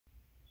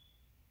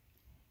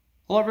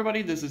Hello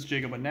everybody, this is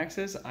Jacob with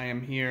Nexus. I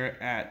am here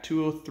at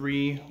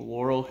 203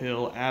 Laurel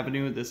Hill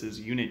Avenue. This is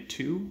Unit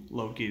 2,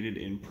 located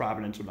in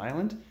Providence, Rhode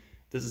Island.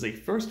 This is a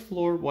first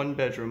floor, one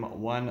bedroom,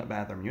 one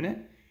bathroom unit.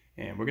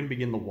 And we're going to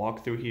begin the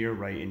walkthrough here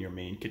right in your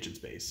main kitchen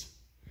space.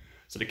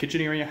 So the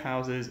kitchen area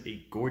houses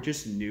a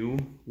gorgeous new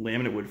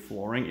laminate wood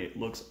flooring. It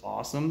looks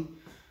awesome.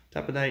 On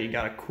top of that, you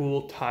got a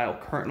cool tile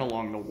curtain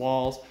along the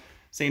walls.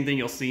 Same thing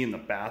you'll see in the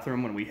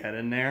bathroom when we head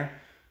in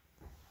there.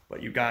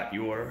 But you got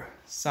your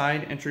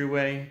side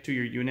entryway to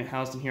your unit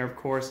housed in here, of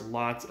course.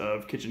 Lots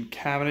of kitchen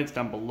cabinets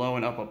down below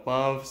and up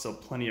above, so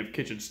plenty of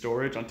kitchen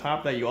storage. On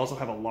top of that, you also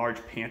have a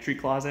large pantry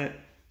closet.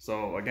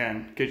 So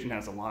again, kitchen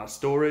has a lot of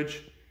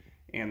storage.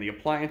 And the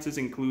appliances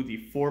include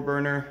the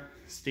 4-burner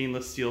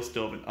stainless steel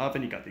stove and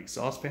oven. You got the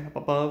exhaust fan up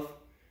above.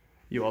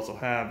 You also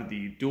have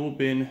the dual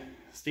bin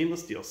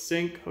stainless steel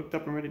sink hooked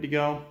up and ready to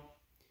go.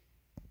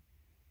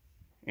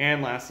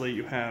 And lastly,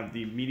 you have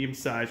the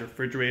medium-sized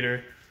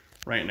refrigerator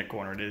right in the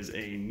corner. It is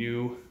a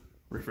new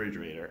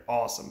refrigerator.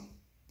 Awesome.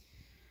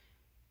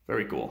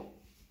 Very cool.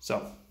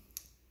 So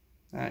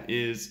that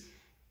is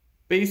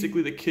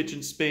basically the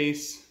kitchen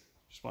space.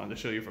 Just wanted to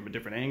show you from a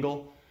different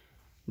angle.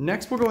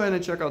 Next, we'll go ahead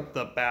and check out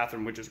the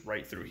bathroom, which is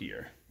right through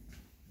here.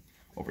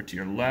 Over to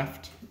your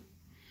left.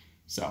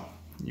 So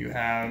you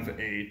have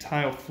a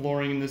tile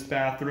flooring in this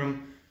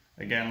bathroom.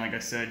 Again, like I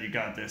said, you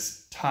got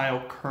this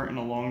tile curtain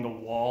along the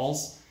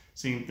walls.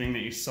 Same thing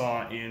that you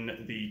saw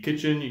in the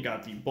kitchen. You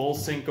got the bowl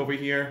sink over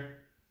here.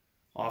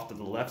 Off to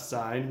the left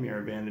side,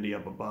 mirror vanity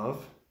up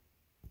above.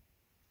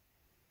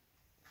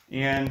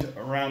 And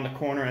around the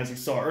corner, as you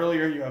saw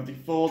earlier, you have the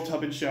full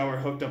tub and shower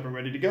hooked up and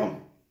ready to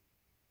go.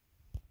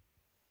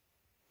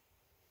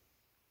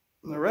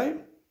 All right,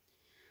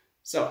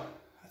 so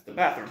that's the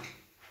bathroom.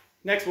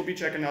 Next, we'll be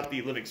checking out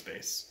the living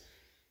space.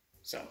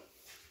 So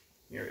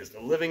here is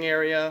the living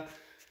area.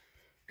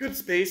 Good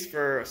space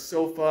for a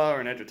sofa or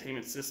an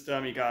entertainment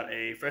system. You got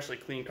a freshly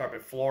cleaned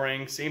carpet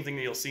flooring. Same thing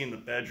that you'll see in the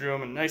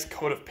bedroom. A nice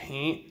coat of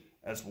paint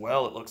as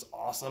well. It looks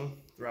awesome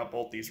throughout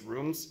both these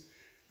rooms.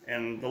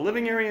 And the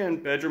living area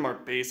and bedroom are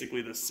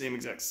basically the same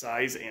exact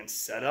size and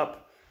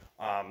setup.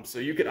 So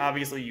you could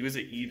obviously use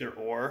it either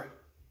or.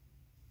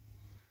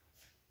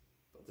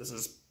 But this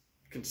is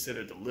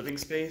considered the living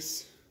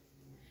space.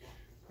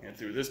 And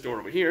through this door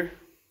over here,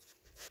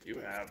 you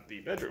have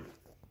the bedroom.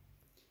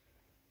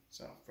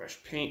 So fresh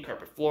paint,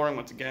 carpet flooring,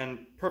 once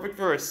again, perfect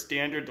for a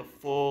standard to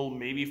full,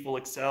 maybe full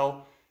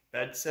Excel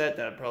bed set.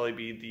 That'd probably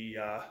be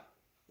the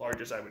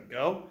largest I would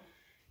go.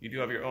 You do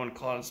have your own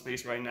closet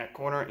space right in that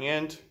corner,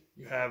 and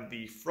you have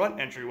the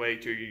front entryway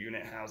to your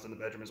unit housed in the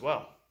bedroom as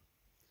well.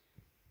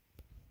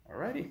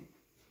 Alrighty.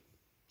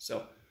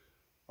 So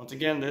once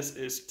again, this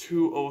is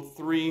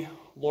 203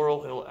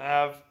 Laurel Hill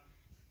Ave,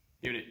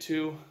 Unit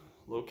 2,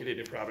 located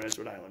in Providence,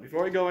 Rhode Island.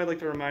 Before I go, I'd like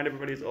to remind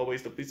everybody, as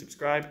always, to please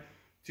subscribe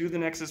to the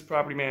Nexus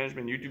Property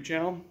Management YouTube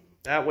channel.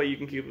 That way you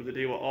can keep up to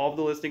date with all of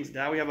the listings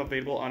that we have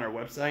available on our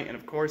website. And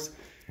of course,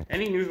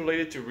 any news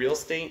related to real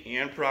estate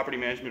and property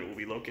management will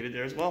be located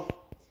there as well.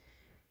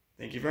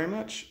 Thank you very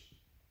much.